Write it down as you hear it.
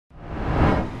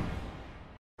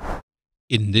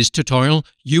In this tutorial,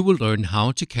 you will learn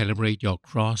how to calibrate your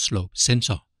cross-slope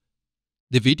sensor.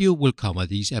 The video will cover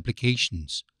these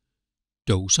applications: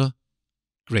 doser,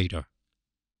 grader.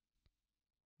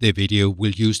 The video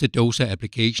will use the doser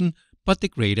application, but the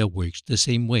grader works the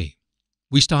same way.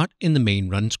 We start in the main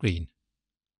run screen.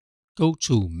 Go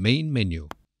to Main menu.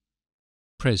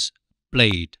 Press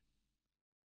Blade.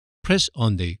 Press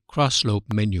on the cross-slope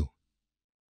menu.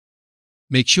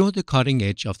 Make sure the cutting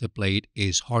edge of the blade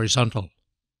is horizontal.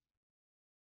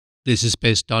 This is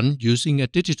best done using a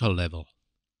digital level.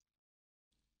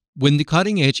 When the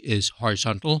cutting edge is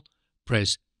horizontal,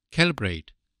 press Calibrate.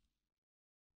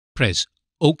 Press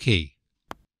OK.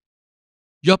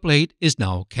 Your blade is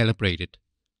now calibrated.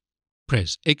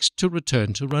 Press X to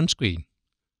return to run screen.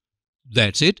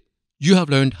 That's it. You have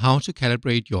learned how to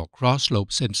calibrate your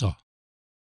cross-slope sensor.